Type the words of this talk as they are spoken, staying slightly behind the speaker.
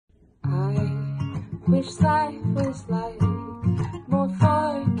Wish life was like more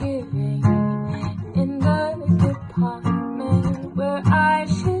forgiving in the department where I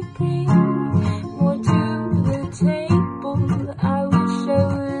should bring more to the table. I wish I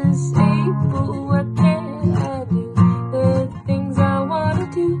was able. What can I do? The things I want to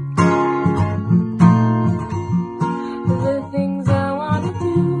do. The things I want to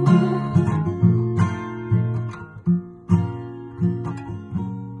do.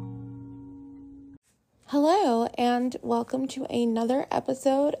 Hello, and welcome to another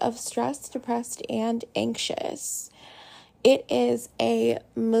episode of Stressed, Depressed, and Anxious. It is a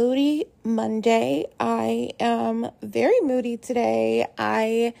moody Monday. I am very moody today.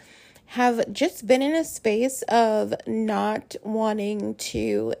 I have just been in a space of not wanting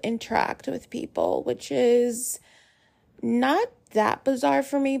to interact with people, which is not that bizarre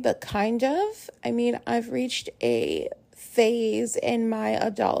for me, but kind of. I mean, I've reached a phase in my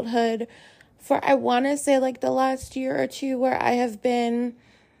adulthood for, I want to say, like the last year or two, where I have been,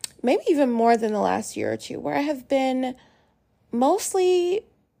 maybe even more than the last year or two, where I have been mostly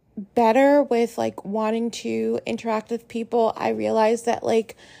better with like wanting to interact with people. I realized that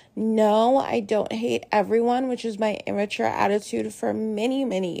no, I don't hate everyone, which is my immature attitude for many,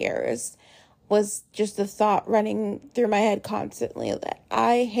 many years, was just the thought running through my head constantly that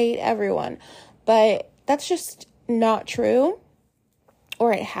I hate everyone. But that's just not true.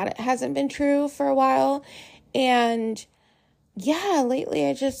 Or it hasn't been true for a while. And yeah, lately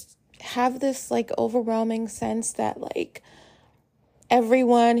I just have this overwhelming sense that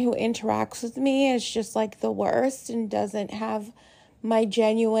everyone who interacts with me is just the worst and doesn't have my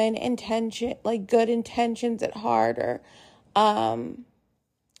genuine intention, good intentions at heart, or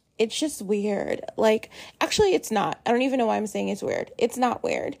it's just weird. Actually it's not. I don't even know why I'm saying it's weird. It's not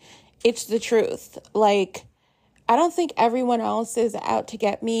weird. It's the truth. I don't think everyone else is out to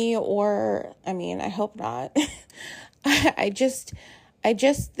get me, or, I mean, I hope not. I just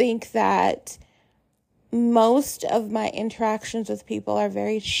think that most of my interactions with people are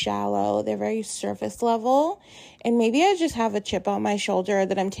very shallow. They're very surface level. And maybe I just have a chip on my shoulder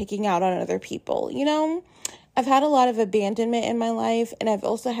that I'm taking out on other people. You know, I've had a lot of abandonment in my life, and I've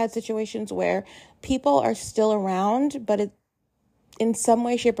also had situations where people are still around, but in some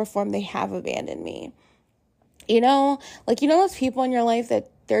way, shape, or form, they have abandoned me. You know, those people in your life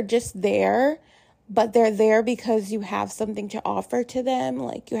that they're just there, but they're there because you have something to offer to them.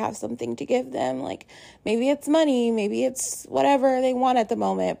 You have something to give them. Maybe it's money, maybe it's whatever they want at the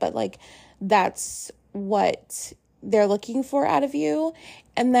moment, but that's what they're looking for out of you.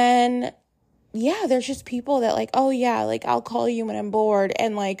 And then, yeah, there's just people that oh yeah, I'll call you when I'm bored,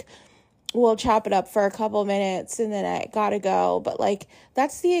 and we'll chop it up for a couple minutes and then I gotta go. But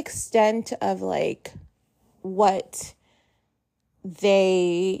that's the extent of what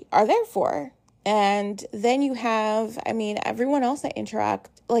they are there for. And then you have, everyone else I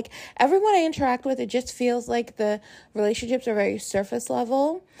interact, everyone I interact with, it just feels like the relationships are very surface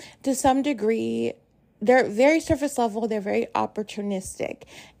level. To some degree, they're very surface level, they're very opportunistic.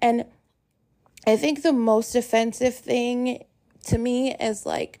 And I think the most offensive thing to me is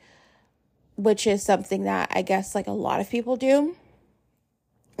which is something that I guess a lot of people do,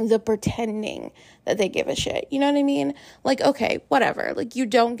 the pretending that they give a shit. You know what I mean? Okay, whatever. You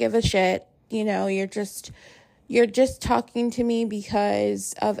don't give a shit. You know, you're just talking to me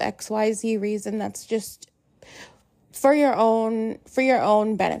because of XYZ reason. That's just for your own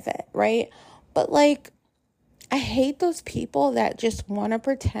benefit, right? But I hate those people that just want to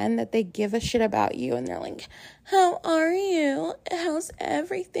pretend that they give a shit about you, and they're like, how are you? How's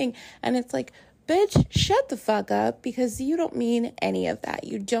everything? And it's bitch, shut the fuck up, because you don't mean any of that.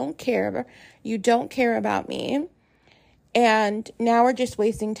 You don't care about me. And now we're just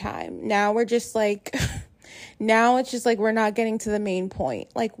wasting time. Now we're just now it's just we're not getting to the main point.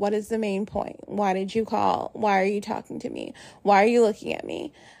 What is the main point? Why did you call? Why are you talking to me? Why are you looking at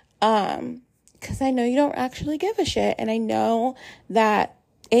me? Because I know you don't actually give a shit. And I know that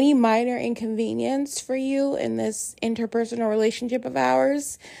any minor inconvenience for you in this interpersonal relationship of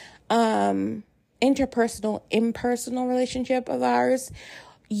ours, impersonal relationship of ours,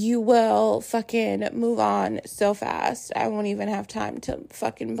 you will fucking move on so fast. I won't even have time to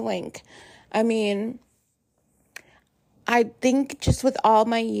fucking blink. I mean, I think just with all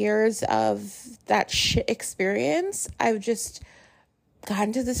my years of that shit experience, I've just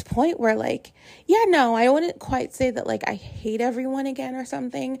gotten to this point where I wouldn't quite say that I hate everyone again or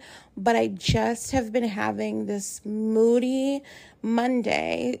something, but I just have been having this moody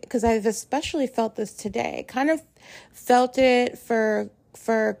Monday, because I've especially felt this today. Kind of felt it for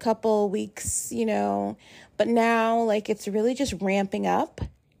a couple weeks, you know, but now it's really just ramping up.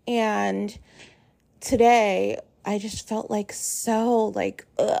 And today I just felt like so like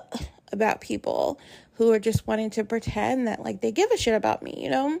about people who are just wanting to pretend that like they give a shit about me, you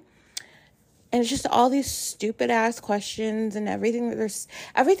know? And it's just all these stupid ass questions and everything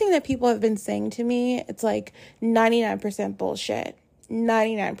that people have been saying to me. It's like 99% bullshit.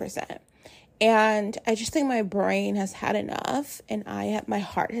 99%. And I just think my brain has had enough, and my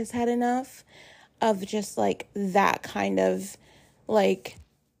heart has had enough of just like that kind of like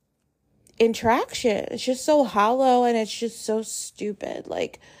interaction. It's just so hollow and it's just so stupid.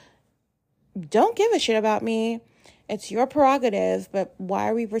 Like, don't give a shit about me. It's your prerogative, but why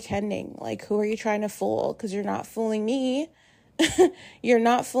are we pretending? Like, who are you trying to fool? Because you're not fooling me. You're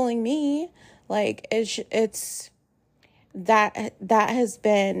not fooling me. Like, it's that has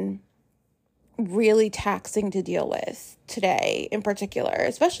been really taxing to deal with today in particular,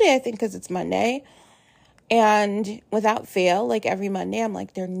 especially I think because it's Monday. And without fail, like every Monday, I'm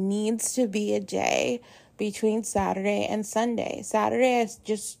like, there needs to be a day between Saturday and Sunday. Saturday, I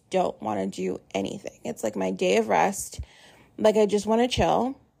just don't want to do anything. It's like my day of rest. Like, I just want to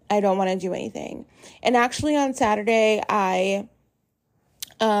chill. I don't want to do anything. And actually on Saturday, I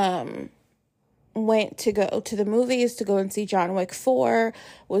went to go to the movies to go and see John Wick 4.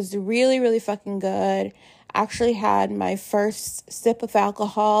 Was really, really fucking good. Actually had my first sip of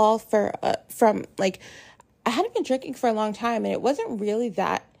alcohol from like, I hadn't been drinking for a long time, and it wasn't really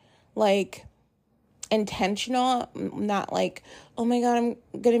that like intentional. Not like, oh my God,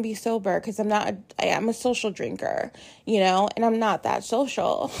 I'm gonna be sober, because I am a social drinker, you know, and I'm not that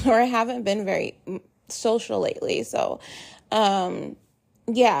social, or I haven't been very social lately. So,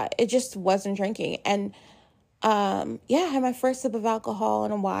 yeah, it just wasn't drinking. And, yeah, I had my first sip of alcohol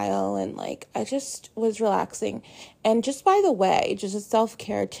in a while, and like, I just was relaxing. And just by the way, just a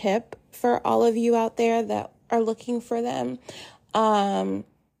self-care tip for all of you out there that are looking for them.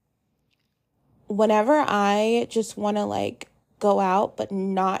 Whenever I just want to like go out, but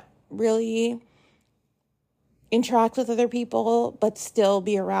not really interact with other people, but still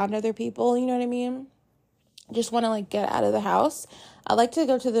be around other people, you know what I mean? Just want to like get out of the house. I like to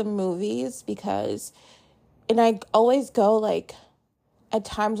go to the movies and I always go like at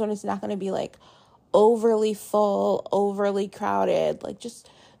times when it's not going to be like overly full, overly crowded. Like, just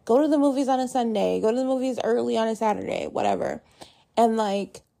go to the movies on a Sunday, go to the movies early on a Saturday, whatever. And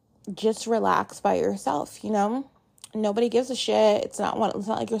like, just relax by yourself, you know? Nobody gives a shit. It's not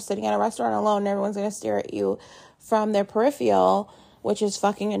like you're sitting at a restaurant alone and everyone's going to stare at you from their peripheral, which is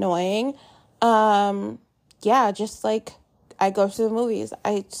fucking annoying. Yeah, just like, I go to the movies.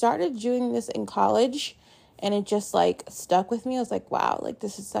 I started doing this in college, and it just like stuck with me. I was like, wow, like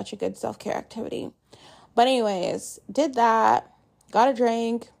this is such a good self-care activity. But anyways, did that, got a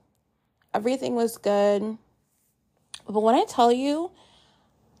drink, everything was good. But when I tell you,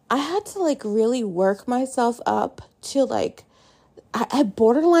 I had to like really work myself up to like, I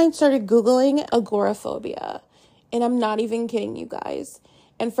borderline started Googling agoraphobia. And I'm not even kidding you guys.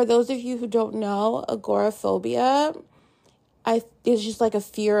 And for those of you who don't know, agoraphobia, is just like a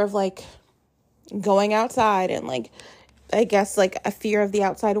fear of like going outside, and like, I guess like a fear of the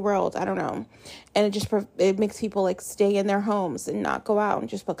outside world. I don't know. And it makes people like stay in their homes and not go out and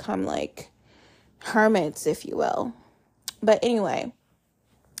just become like hermits, if you will. But anyway,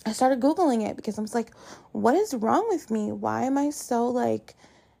 I started Googling it because I was like, what is wrong with me? Why am I so like,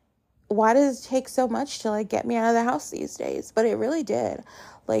 why does it take so much to like get me out of the house these days? But it really did.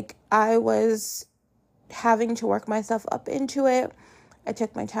 Like, I was having to work myself up into it. I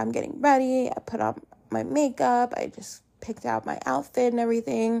took my time getting ready. I put on my makeup. I just picked out my outfit and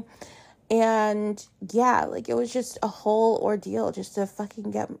everything. And yeah, like, it was just a whole ordeal just to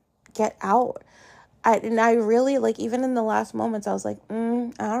fucking get out. I really, like, even in the last moments, I was like, I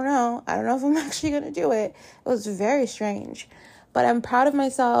don't know. I don't know if I'm actually going to do it. It was very strange. But I'm proud of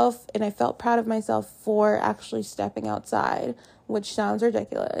myself, and I felt proud of myself for actually stepping outside, which sounds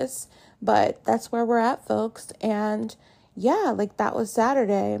ridiculous. But that's where we're at, folks. And yeah, like, that was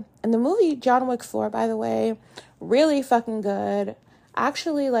Saturday. And the movie John Wick 4, by the way, really fucking good.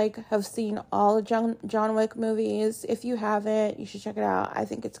 Actually, like, have seen all the John Wick movies. If you haven't, you should check it out. I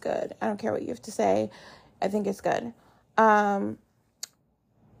think it's good. I don't care what you have to say. I think it's good. But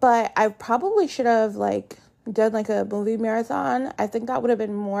I probably should have, like, done, like, a movie marathon. I think that would have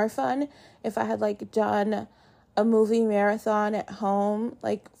been more fun if I had, like, done a movie marathon at home,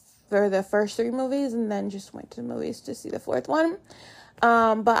 like, for the first 3 movies, and then just went to the movies to see the 4th one.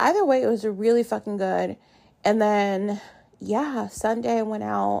 But either way, it was really fucking good. And then, yeah, Sunday I went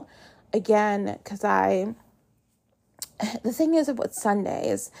out again, because the thing is about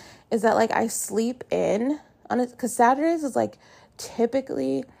Sundays is that, like, I sleep in on it, because Saturdays is, like,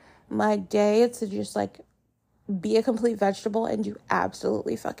 typically my day is to just like be a complete vegetable and do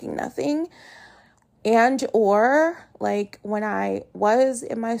absolutely fucking nothing. And or like when I was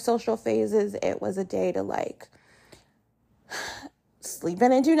in my social phases, it was a day to like sleep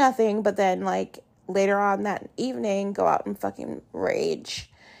in and do nothing, but then like later on that evening go out and fucking rage.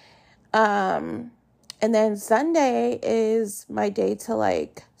 And then Sunday is my day to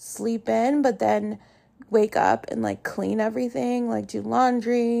like sleep in, but then wake up and like clean everything, like do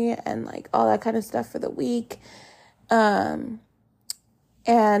laundry and like all that kind of stuff for the week. And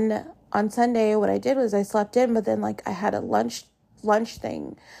on Sunday, what I did was I slept in, but then like I had a lunch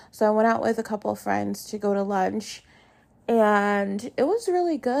thing. So I went out with a couple of friends to go to lunch, and it was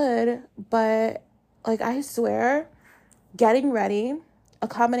really good. But like, I swear, getting ready, a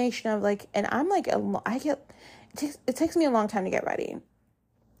combination of like, and I'm like, it takes me a long time to get ready.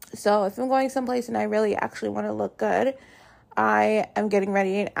 So if I'm going someplace and I really actually want to look good, I am getting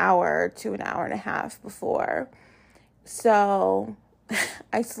ready an hour to an hour and a half before. So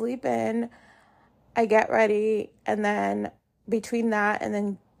I sleep in, I get ready, and then between that and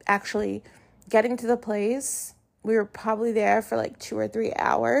then actually getting to the place, we were probably there for like 2 or 3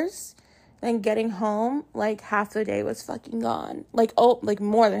 hours. And getting home, like half the day was fucking gone. Like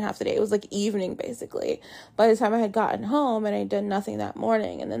more than half the day. It was like evening basically. By the time I had gotten home and I'd done nothing that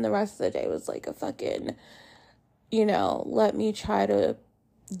morning, and then the rest of the day was like a fucking, let me try to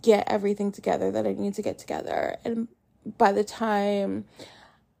get everything together that I need to get together. And by the time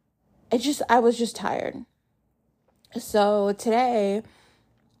I was just tired. So today,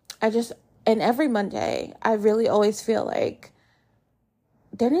 and every Monday, I really always feel like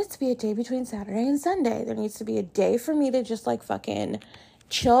there needs to be a day between Saturday and Sunday. There needs to be a day for me to just like fucking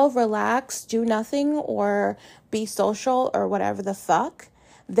chill, relax, do nothing, or be social or whatever the fuck.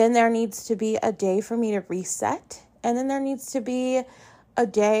 Then there needs to be a day for me to reset. And then there needs to be a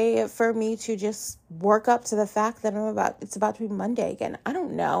day for me to just work up to the fact that it's about to be Monday again. I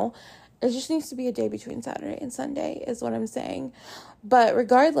don't know. It just needs to be a day between Saturday and Sunday is what I'm saying. But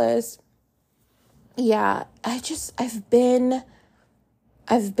regardless, yeah, I've been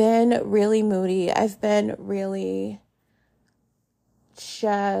really moody. I've been really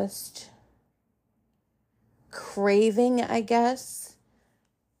just craving, I guess,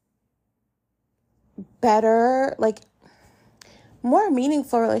 better, like more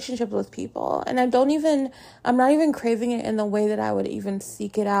meaningful relationships with people. And I'm not even craving it in the way that I would even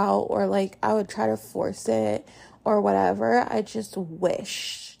seek it out or like I would try to force it or whatever. I just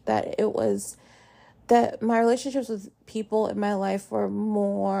wish that that my relationships with people in my life were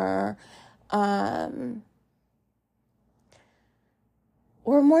more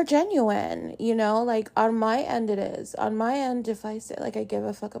genuine, like on my end it is. On my end, if I say like I give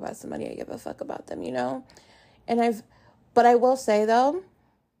a fuck about somebody, I give a fuck about them, but I will say though,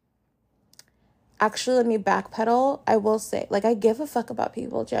 actually let me backpedal. I will say like I give a fuck about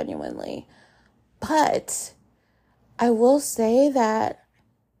people genuinely, but I will say that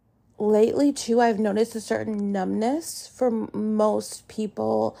lately too, I've noticed a certain numbness for most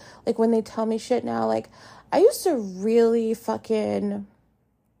people. Like when they tell me shit now, like I used to really fucking,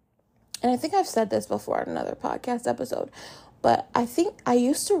 and I think I've said this before in another podcast episode, but I think I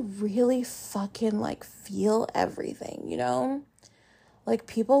used to really fucking like feel everything, Like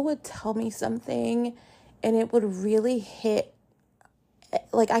people would tell me something and it would really hit,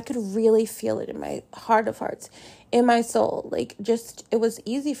 like I could really feel it in my heart of hearts, in my soul. Like just, it was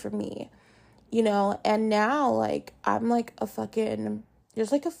easy for me, and now like I'm like a fucking,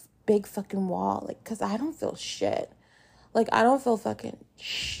 there's like a big fucking wall, like, cause I don't feel shit. Like I don't feel fucking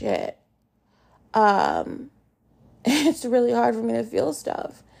shit. It's really hard for me to feel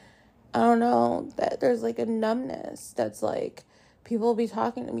stuff. I don't know, that there's like a numbness that's like, people will be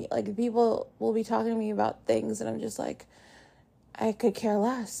talking to me about things and I'm just like, I could care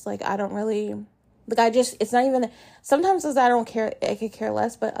less. Like, I don't really, like, it's not even, sometimes as I don't care, I could care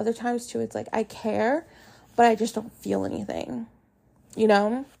less, but other times too, it's like, I care, but I just don't feel anything,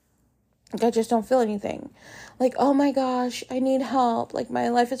 Like, I just don't feel anything. Like, oh my gosh, I need help. Like, my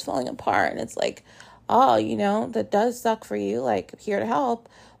life is falling apart. And it's like, oh, that does suck for you. Like, I'm here to help.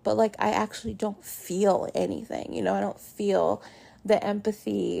 But, like, I actually don't feel anything. I don't feel the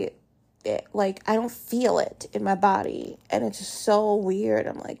empathy. I don't feel it in my body. And it's just so weird.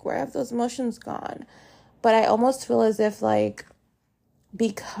 I'm like, where have those emotions gone? But I almost feel as if, like,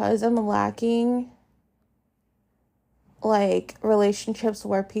 because I'm lacking, like, relationships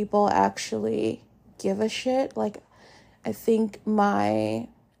where people actually give a shit, like, I think my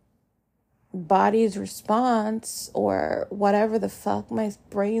body's response or whatever the fuck, my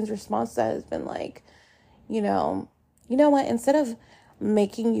brain's response to that has been like, you know what, instead of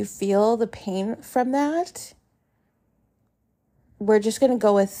making you feel the pain from that, we're just going to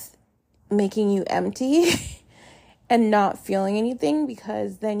go with making you empty and not feeling anything,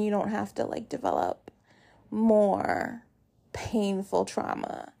 because then you don't have to like develop more painful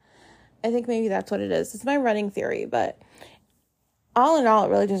trauma. I think maybe that's what it is. It's my running theory, but all in all, it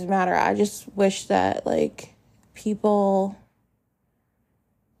really doesn't matter. I just wish that like people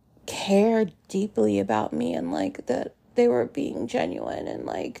cared deeply about me, and like that they were being genuine, and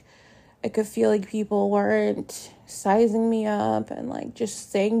like I could feel like people weren't sizing me up and like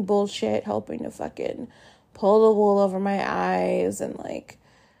just saying bullshit, hoping to fucking pull the wool over my eyes. And like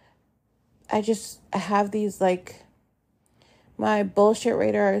I have these like, my bullshit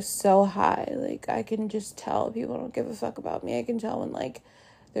radar is so high. Like I can just tell people don't give a fuck about me. I can tell when like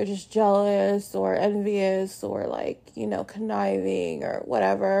they're just jealous or envious or like, you know, conniving or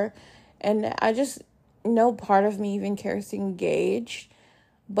whatever. And I just, no part of me even cares to engage,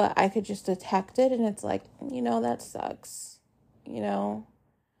 but I could just detect it, and it's like, you know, that sucks, you know?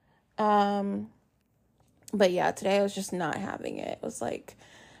 But yeah, today I was just not having it. It was like,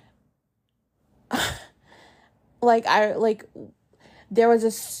 there was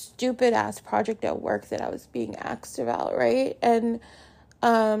a stupid ass project at work that I was being asked about, right? And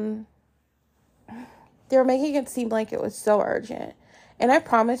they were making it seem like it was so urgent. And I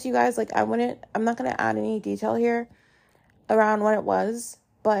promise you guys, like, I'm not going to add any detail here around what it was,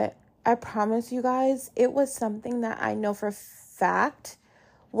 but I promise you guys, it was something that I know for a fact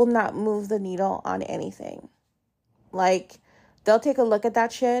will not move the needle on anything. Like, they'll take a look at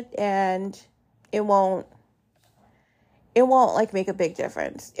that shit and it won't like make a big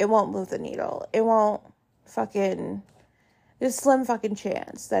difference. It won't move the needle. It won't fucking, there's a slim fucking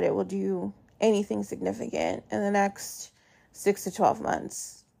chance that it will do anything significant in the next 6 to 12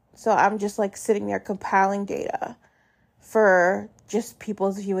 months. So I'm just like sitting there compiling data for just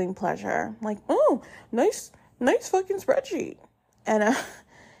people's viewing pleasure. I'm like, oh, nice fucking spreadsheet. And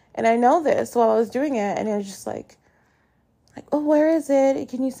I know this while I was doing it, and it was just like, oh, where is it?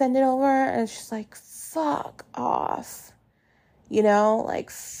 Can you send it over? And it's just like, fuck off. You know, like,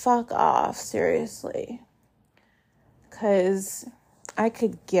 fuck off, seriously. Because I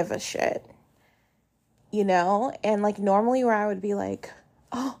could give a shit, you know? And, like, normally where I would be like,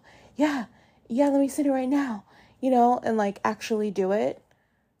 oh, yeah, let me send it right now, you know? And, like, actually do it.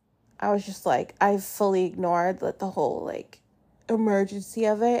 I was just like, I fully ignored the whole, like, emergency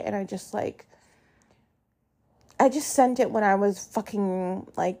of it. And I just sent it when I was fucking,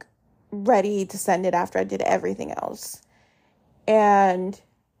 like, ready to send it after I did everything else. And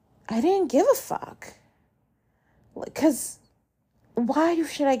I didn't give a fuck. Like, 'cause why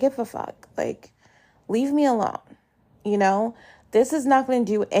should I give a fuck? Like, leave me alone, you know? This is not going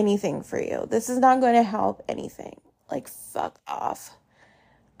to do anything for you. This is not going to help anything. Like, fuck off.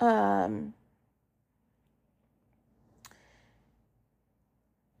 And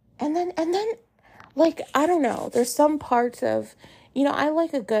then, like, I don't know. There's some parts of, you know, I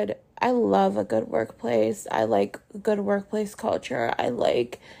love a good workplace. I like good workplace culture. I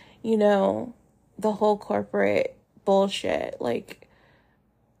like, you know, the whole corporate bullshit. Like,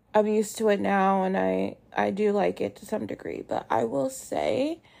 I'm used to it now, and I do like it to some degree. But I will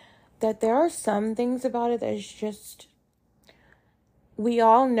say that there are some things about it that is just, we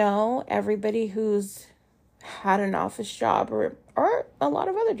all know, everybody who's had an office job or a lot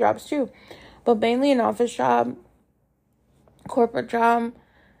of other jobs too, but mainly an office job, corporate job,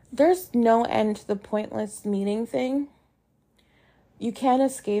 there's no end to the pointless meeting thing. You can't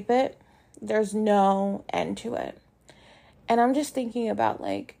escape it. There's no end to it. And I'm just thinking about,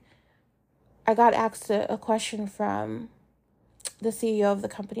 like, I got asked a question from the CEO of the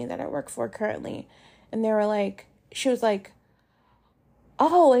company that I work for currently. And they were like, she was like,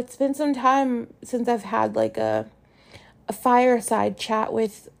 oh, it's been some time since I've had like a fireside chat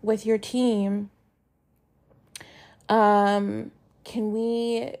with your team. Like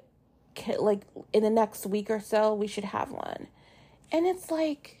in the next week or so, we should have one. And it's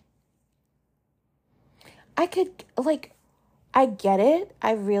like, I get it.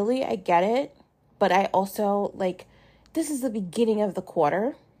 I get it. But I also, like, this is the beginning of the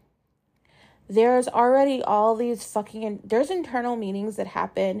quarter. There's already all these there's internal meetings that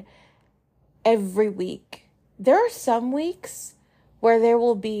happen every week. There are some weeks where there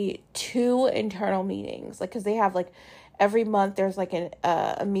will be 2 internal meetings. Like, because they have, like, every month there's, like,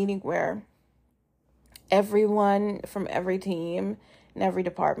 a meeting where everyone from every team and every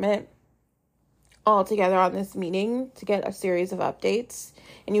department all together on this meeting to get a series of updates.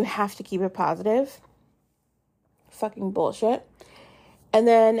 And you have to keep it positive. Fucking bullshit. And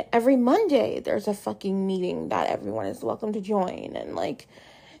then every Monday, there's a fucking meeting that everyone is welcome to join. And like,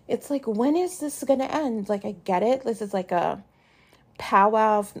 it's like, when is this going to end? Like, I get it. This is like a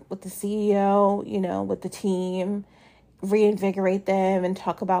powwow with the CEO, you know, with the team, reinvigorate them and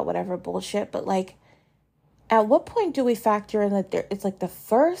talk about whatever bullshit. But like, at what point do we factor in that it's like the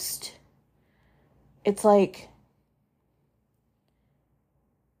first, it's like,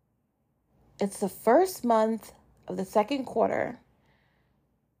 it's the first month of the second quarter.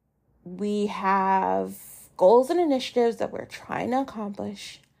 We have goals and initiatives that we're trying to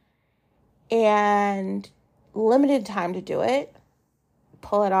accomplish and limited time to do it,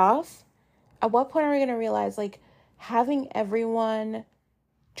 pull it off. At what point are we going to realize, like, having everyone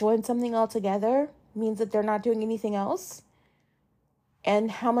join something all together means that they're not doing anything else? And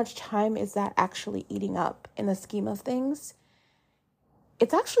how much time is that actually eating up in the scheme of things?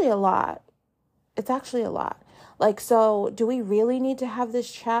 It's actually a lot. It's actually a lot. Like, so do we really need to have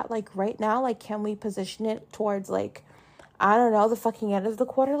this chat like right now? Like, can we position it towards like, I don't know, the fucking end of the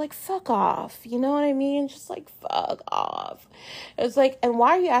quarter? Like, fuck off. You know what I mean? Just like, fuck off. It's like, and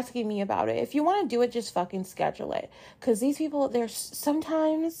why are you asking me about it? If you want to do it, just fucking schedule it. Because these people, there's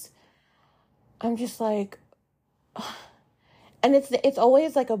sometimes I'm just like, and it's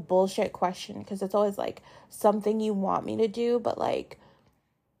always like a bullshit question, because it's always like something you want me to do, but like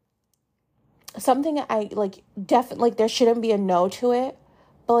something I like, definitely, like there shouldn't be a no to it,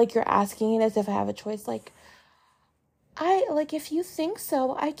 but like you're asking it as if I have a choice. Like, I like, if you think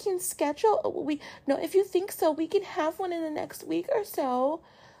so, I can schedule. If you think so, we can have one in the next week or so.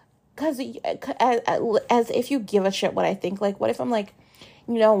 Because as if you give a shit what I think. Like, what if I'm like,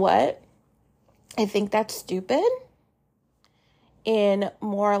 you know what? I think that's stupid, in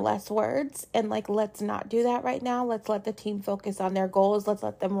more or less words, and like, let's not do that right now. Let's let the team focus on their goals. Let's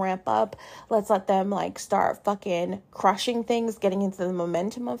let them ramp up. Let's let them like start fucking crushing things, getting into the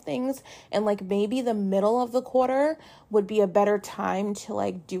momentum of things. And like, maybe the middle of the quarter would be a better time to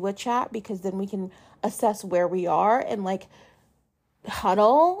like do a chat, because then we can assess where we are and like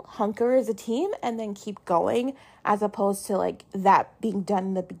hunker as a team and then keep going, as opposed to like that being done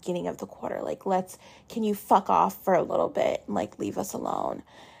in the beginning of the quarter. Like, can you fuck off for a little bit and like leave us alone?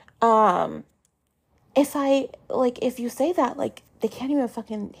 If you say that, like, they can't even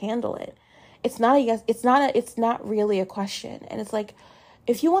fucking handle it. It's not a yes, it's not really a question. And it's like,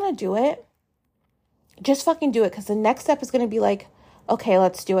 if you want to do it, just fucking do it, because the next step is going to be like, okay,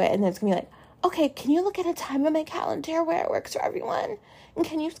 let's do it. And then it's going to be like, okay, can you look at a time in my calendar where it works for everyone? And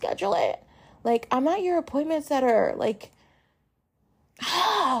can you schedule it? Like, I'm not your appointment setter. Like,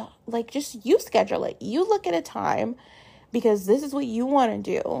 like, just you schedule it. You look at a time, because this is what you want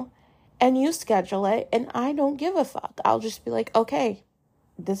to do, and you schedule it, and I don't give a fuck. I'll just be like, okay,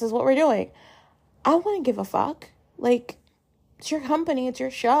 this is what we're doing. I wouldn't give a fuck. Like, it's your company, it's your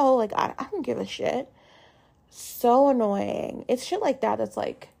show. Like, I don't give a shit. So annoying. It's shit like that that's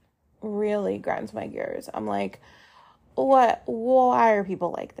like, really grinds my gears. I'm like, why are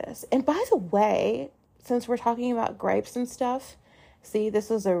people like this? And by the way, since we're talking about gripes and stuff, see, this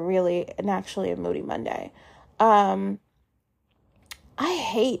was actually a moody Monday. I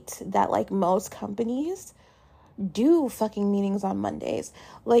hate that like most companies do fucking meetings on Mondays.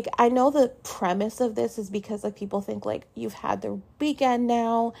 Like, I know the premise of this is because like people think like you've had the weekend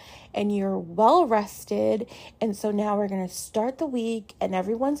now and you're well rested, and so now we're gonna start the week and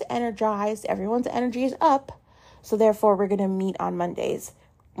everyone's energized, everyone's energy is up, so therefore we're gonna meet on Mondays.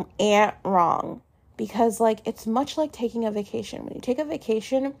 Wrong. Because like, it's much like taking a vacation. When you take a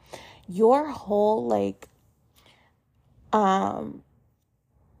vacation, your whole like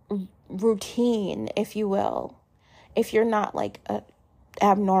routine, if you will, if you're not like a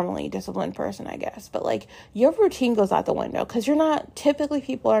abnormally disciplined person, I guess, but like, your routine goes out the window, because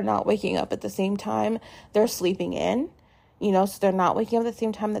people are not waking up at the same time. They're sleeping in, so they're not waking up at the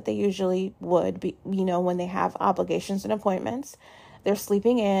same time that they usually would be, when they have obligations and appointments. They're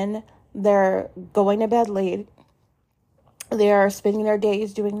sleeping in, they're going to bed late, they are spending their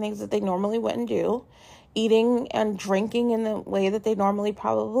days doing things that they normally wouldn't do, eating and drinking in the way that they normally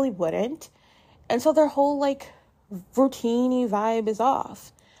probably wouldn't. And so their whole like routine-y vibe is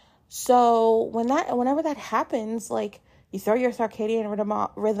off. So whenever that happens, like, you throw your circadian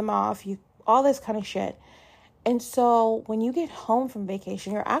rhythm off, all this kind of shit. And so when you get home from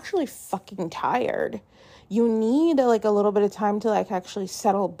vacation, you're actually fucking tired. You need like a little bit of time to like actually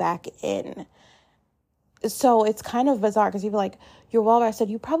settle back in. So it's kind of bizarre, because people are like, you're well rested.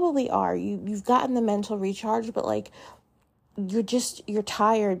 You probably are. You've gotten the mental recharge, but like, you're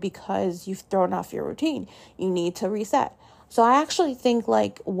tired because you've thrown off your routine. You need to reset. So I actually think,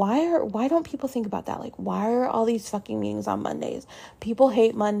 like, why don't people think about that? Like, why are all these fucking meetings on Mondays? People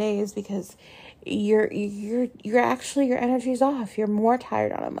hate Mondays because you're actually, your energy's off. You're more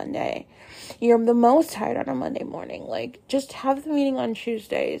tired on a Monday. You're the most tired on a Monday morning. Like, just have the meeting on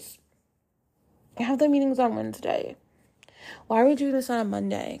Tuesdays. Have the meetings on Wednesday. Why are we doing this on a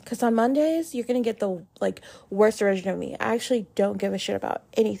Monday? Because on Mondays, you're going to get the, like, worst version of me. I actually don't give a shit about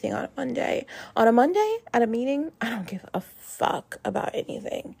anything on a Monday. On a Monday, at a meeting, I don't give a fuck about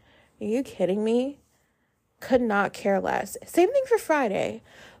anything. Are you kidding me? Could not care less. Same thing for Friday.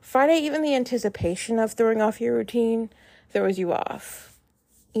 Friday, even the anticipation of throwing off your routine throws you off.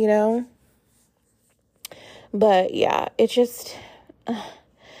 You know? But, yeah, it just,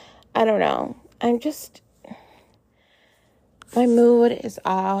 I don't know. My mood is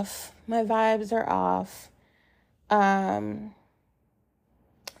off. My vibes are off.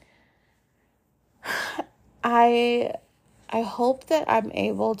 I hope that I'm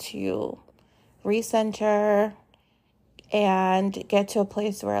able to recenter and get to a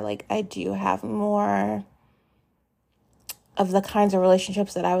place where, like, I do have more of the kinds of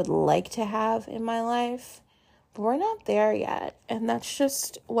relationships that I would like to have in my life. But we're not there yet. And that's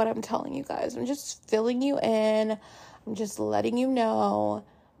just what I'm telling you guys. I'm just filling you in. I'm just letting you know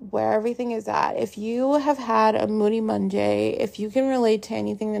where everything is at. If you have had a moody Monday, if you can relate to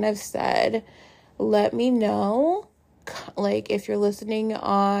anything that I've said, let me know. Like, if you're listening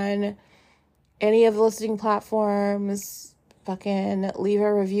on any of the listening platforms, fucking leave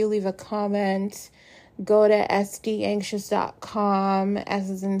a review, leave a comment. Go to sdanxious.com, S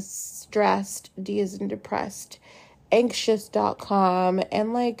as in stressed, D as in depressed, anxious.com,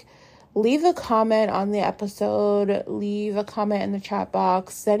 and, like, leave a comment on the episode, leave a comment in the chat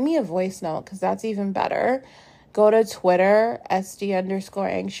box, send me a voice note, because that's even better. Go to Twitter,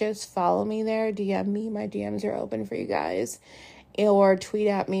 SD_anxious, follow me there, DM me, my DMs are open for you guys, or tweet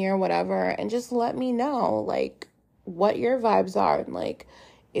at me or whatever, and just let me know, like, what your vibes are, and, like,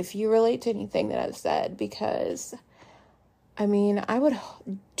 if you relate to anything that I've said, because, I mean,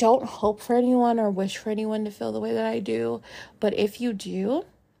 don't hope for anyone or wish for anyone to feel the way that I do, but if you do,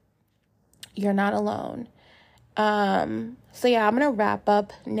 you're not alone. So yeah, I'm gonna wrap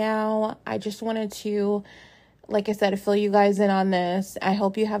up now. I just wanted to, like I said, fill you guys in on this. I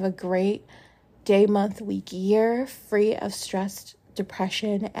hope you have a great day, month, week, year, free of stress,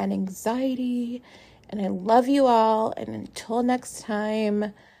 depression, and anxiety. And I love you all. And until next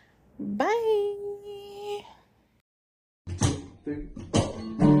time, bye.